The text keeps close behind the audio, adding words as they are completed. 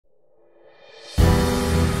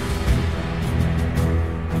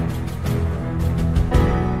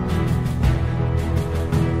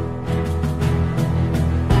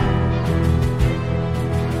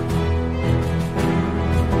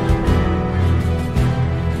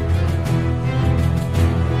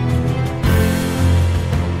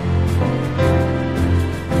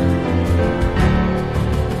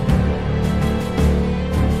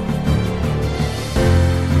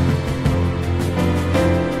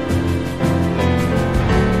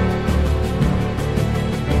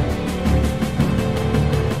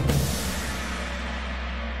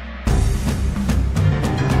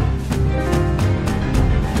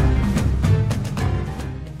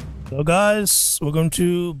guys? Welcome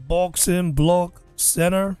to Boxing Blog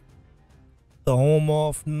Center, the home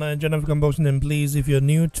of Nigerian African boxing. And please, if you're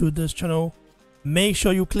new to this channel, make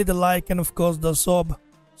sure you click the like and of course the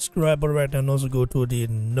subscribe button right now, and also go to the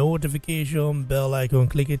notification bell icon,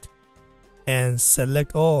 click it and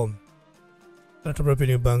select all. And to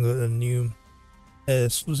new banger, a new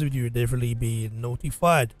exclusive video, will definitely be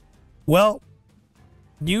notified. Well,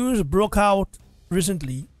 news broke out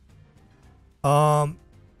recently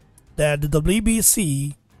that the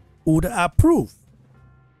WBC would approve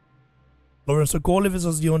Okolie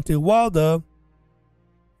versus Deontay Wilder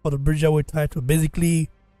for the Bridgerweight title. Basically,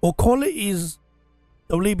 Okolie is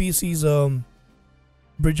WBC's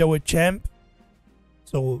Bridgerweight champ,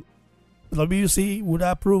 so the WBC would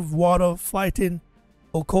approve Wilder fighting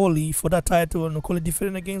Okolie for that title, and Okolie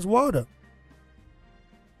defending against Wilder.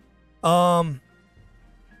 Former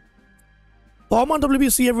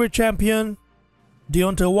WBC heavyweight champion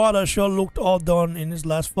Deontay Wilder sure looked all done in his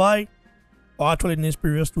last fight, or actually in his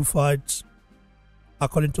previous two fights,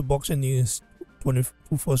 according to Boxing News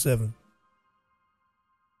 24/7.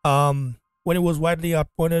 When he was widely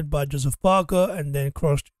appointed by Joseph Parker and then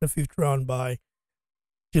crushed in the 5th round by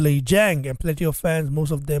Zhilei Zhang, and plenty of fans,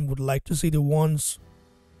 most of them would like to see the once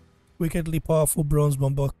wickedly powerful bronze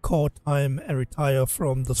bomber call time and retire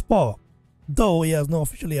from the sport. Though he has not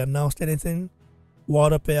officially announced anything,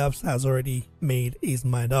 Wilder perhaps has already made his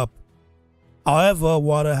mind up. However,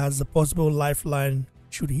 Wilder has a possible lifeline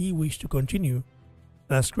should he wish to continue.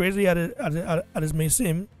 And as crazy as it may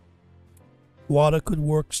seem, Wilder could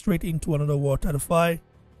work straight into another world title fight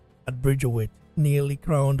at Bridgerweight, nearly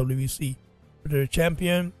crowned WBC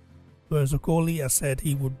champion. Whereas Okolie has said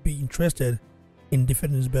he would be interested in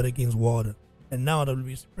defending his belt against Wilder. And now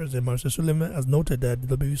WBC President Marcel Suleiman has noted that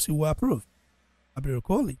the WBC will approve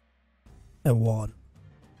Okolie and Wilder.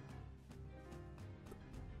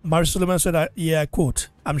 Marcel Suleiman said, yeah, quote,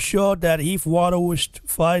 "I'm sure that if Wilder wished to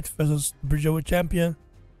fight versus Bridgerweight champion,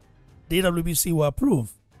 the WBC will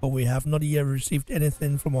approve, but we have not yet received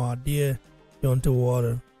anything from our dear Deontay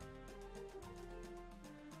Wilder,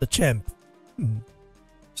 the champ."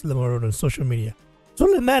 Suleiman wrote on social media.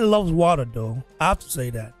 Suleiman loves Wilder, though. I have to say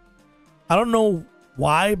that. I don't know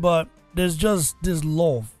why, but there's just this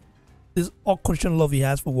love, this unconditional love he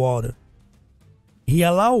has for Wilder. He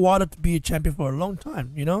allowed Wilder to be a champion for a long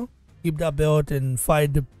time, you know, keep that belt and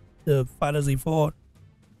fight the fighters he fought.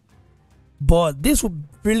 But this would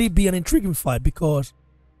really be an intriguing fight because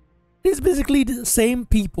it's basically the same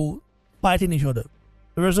people fighting each other.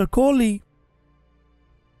 Whereas Okolie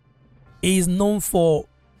is known for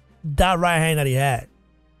that right hand that he had.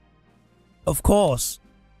 Of course,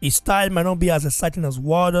 his style might not be as exciting as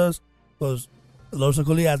Wilder's, because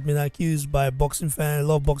Okolie has been accused by boxing fans, a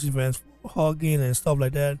lot of boxing fans, for hugging and stuff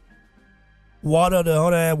like that. Wilder, on the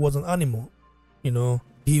other hand, was an animal. You know,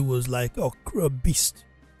 he was like a beast.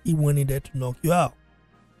 He went in there to knock you out.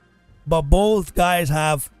 But both guys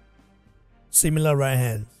have similar right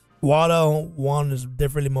hands. Wilder one is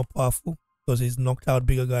definitely more powerful because he's knocked out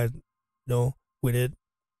bigger guys, you know, with it.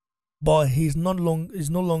 But he's no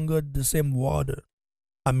longer the same Wilder.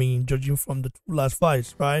 I mean, judging from the two last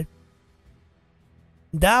fights, right?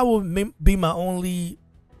 That would be my only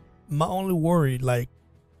worry. Like,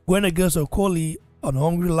 going against Okolie on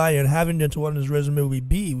Hungry Lion, having them to on his resume would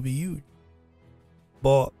be huge.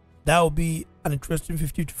 But that would be an interesting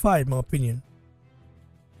 50 fight, in my opinion.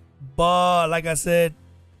 But like I said,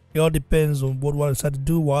 it all depends on what Wilder decides to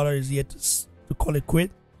do. Wilder is yet to call it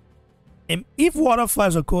quit. And if Wilder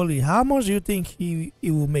fights Okolie, how much do you think he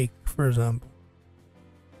will make, for example?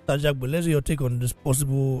 Jack, but let's see your take on this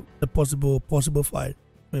possible fight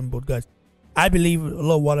between both guys. I believe a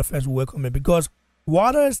lot of Wilder fans will welcome it because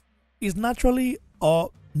Wilder is naturally Wilder's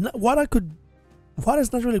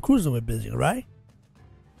naturally cruiserweight, basically, right?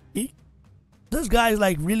 This guy is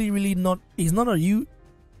like really not. He's not a huge.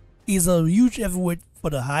 He's a huge heavyweight for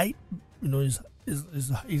the height. You know, his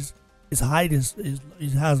height is he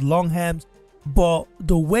has long hands, but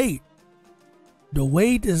the weight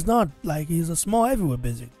is not like he's a small heavyweight,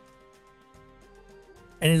 basically.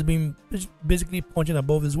 And he's been basically punching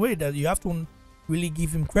above his weight. That you have to really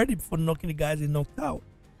give him credit for knocking the guys he knocked out.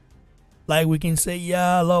 Like, we can say,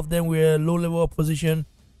 yeah, a lot of them were low level opposition,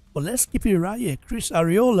 but let's keep it right here. Chris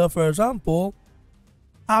Arreola, for example,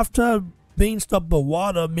 after being stopped by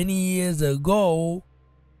Wilder many years ago,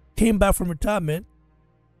 came back from retirement,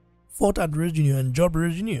 fought Andres Jr. and dropped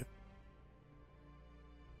Andres Jr.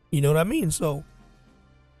 You know what I mean? So,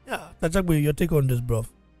 yeah, that's exactly your take on this, bro.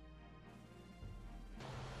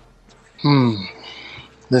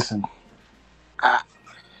 Listen,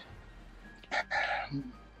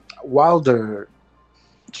 Wilder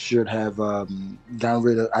should have gotten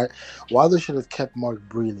rid of. Wilder should have kept Mark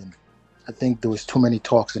Breland. I think there was too many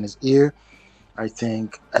talks in his ear. I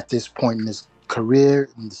think at this point in his career,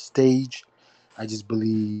 in the stage, I just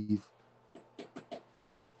believe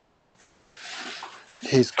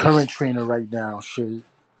his current trainer right now should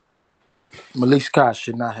Malik Scott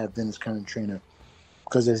should not have been his current trainer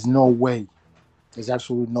because there's no way, there's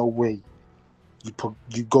absolutely no way you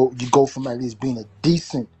go from at least being a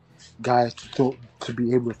decent guy to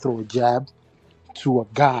be able to throw a jab to a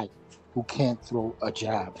guy who can't throw a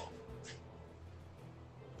jab.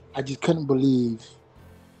 I just couldn't believe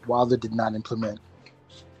Wilder did not implement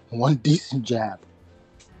one decent jab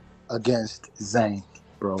against Zhang,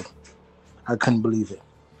 bro. I couldn't believe it,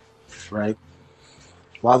 right?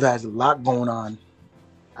 Wilder has a lot going on.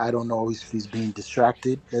 I don't know if he's being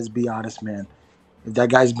distracted. Let's be honest, man. If that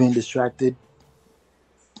guy's being distracted,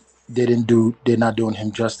 they're not doing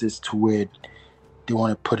him justice to where they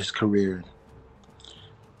want to put his career in.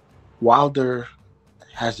 Wilder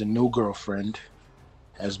has a new girlfriend,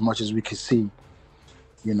 as much as we can see,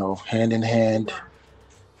 hand in hand,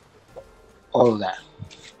 all of that.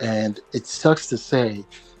 And it sucks to say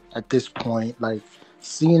at this point, like,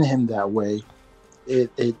 seeing him that way,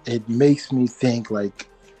 it makes me think, like,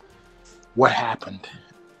 what happened?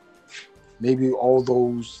 Maybe all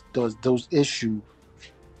those issues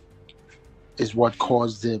is what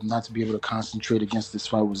caused him not to be able to concentrate against this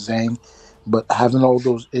fight with Zhang. But having all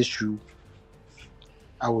those issues,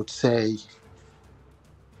 I would say,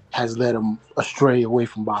 has led him astray away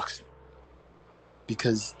from boxing.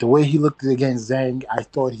 Because the way he looked against Zhang, I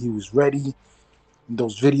thought he was ready. In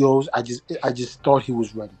those videos, I just thought he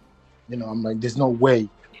was ready. I'm like, there's no way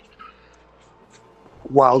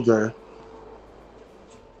Wilder.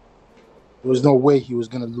 There was no way he was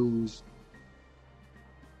gonna lose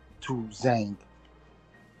to Zhang.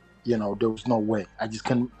 There was no way. I just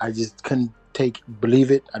couldn't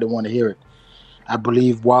believe it. I didn't want to hear it. I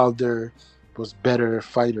believe Wilder was better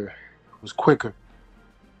fighter, was quicker.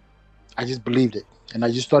 I just believed it. And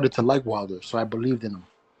I just started to like Wilder, so I believed in him.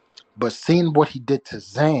 But seeing what he did to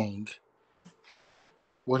Zhang,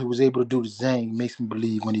 what he was able to do to Zhang, makes me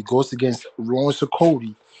believe when he goes against Lawrence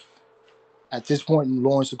Okolie, at this point in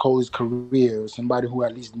Lawrence Okolie's career, somebody who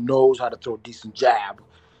at least knows how to throw a decent jab,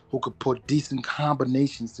 who could put decent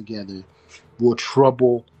combinations together, will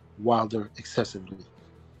trouble Wilder excessively.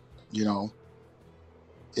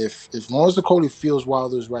 If Lawrence Okolie feels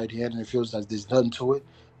Wilder's right hand and it feels like there's nothing to it,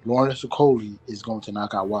 Lawrence Okolie is going to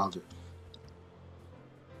knock out Wilder.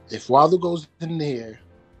 If Wilder goes in there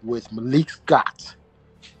with Malik Scott,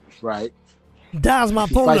 right? That's my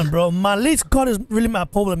problem, bro. Malik Scott is really my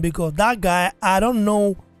problem because that guy, I don't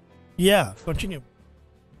know. Yeah, continue.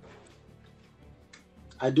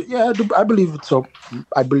 I believe it. So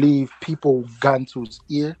I believe people got into his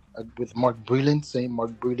ear with Mark Breland, saying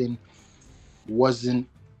Mark Breland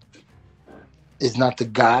is not the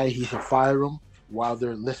guy. He should fire him.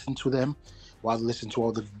 Wilder listened to them. Wilder listened to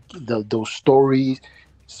all those stories.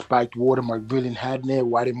 Spiked water Mark Breland had in there.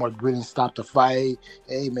 Why did Mark Breland stop the fight?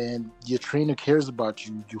 Hey man, your trainer cares about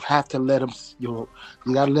you. You have to let him. You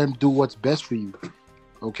gotta let him do what's best for you.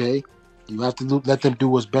 Okay, you have to let them do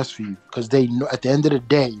what's best for you because they know at the end of the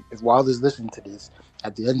day, if Wilder's listening to this,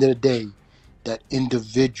 at the end of the day, that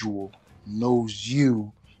individual knows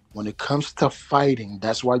you when it comes to fighting.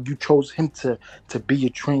 That's why you chose him to be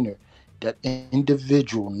your trainer. That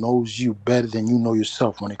individual knows you better than you know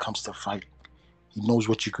yourself when it comes to fighting. He knows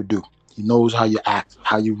what you could do. He knows how you act,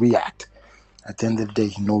 how you react. At the end of the day,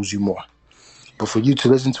 he knows you more. But for you to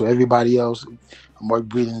listen to everybody else, Mark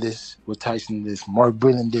Breland this, with Tyson this, Mark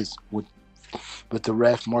Breland this, with the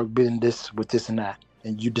ref, Mark Breland this, with this and that,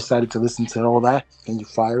 and you decided to listen to all that, and you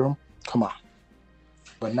fire him? Come on.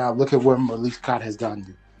 But now look at where Malik Scott has gotten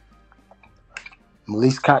you.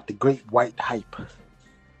 Malik Scott, the great white hype,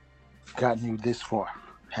 gotten you this far.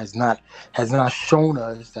 Has not shown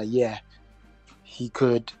us that, yeah, you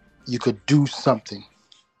could do something.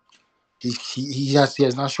 He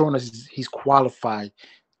has not shown us he's qualified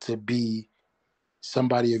to be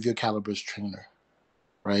somebody of your caliber's trainer,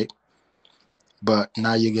 right? But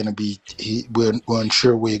now you're gonna be. We're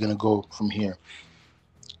unsure where you're gonna go from here.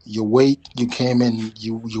 Your weight, you came in.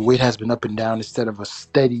 Your weight has been up and down instead of a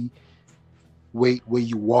steady weight where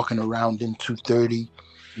you're walking around in 230.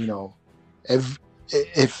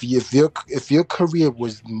 If your career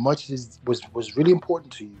was really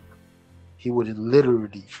important to you, he would have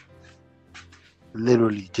literally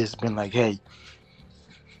just been like, hey,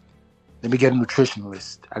 let me get a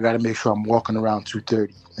nutritionalist. I got to make sure I'm walking around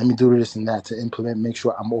 230. Let me do this and that to implement, make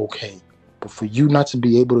sure I'm okay. But for you not to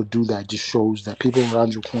be able to do that just shows that people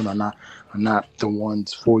around your corner are not the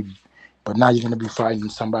ones for you. But now you're gonna be fighting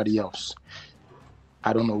somebody else.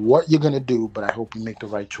 I don't know what you're gonna do, but I hope you make the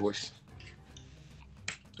right choice.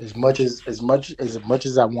 As much as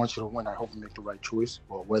I want you to win, I hope you make the right choice.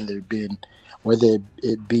 Or whether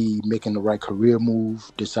it be making the right career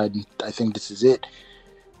move, deciding I think this is it.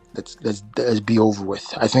 Let's be over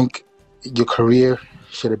with. I think your career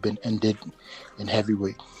should have been ended in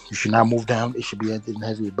heavyweight. You should not move down. It should be ended in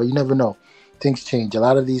heavyweight. But you never know. Things change. A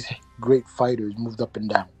lot of these great fighters moved up and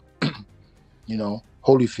down.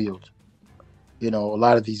 Holyfield. A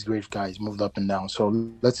lot of these great guys moved up and down.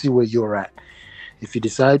 So let's see where you're at. If you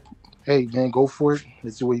decide, hey man, go for it.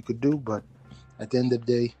 Let's see what you could do. But at the end of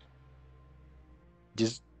the day,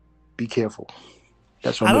 just be careful.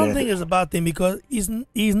 That's what I don't think it's a bad thing because he's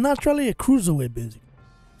naturally a cruiserweight, basically.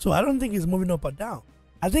 So I don't think he's moving up or down.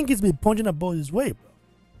 I think he's been punching above his weight, bro.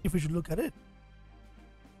 If we should look at it,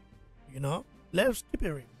 let's keep it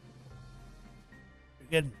real. You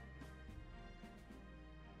get me?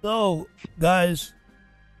 So, guys,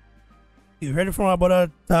 you heard it from our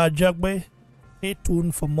brother Jagbe. Stay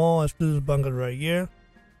tuned for more exclusive bangers right here.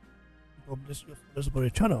 Hope this is your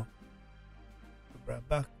channel. We'll be right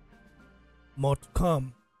back. More to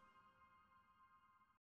come.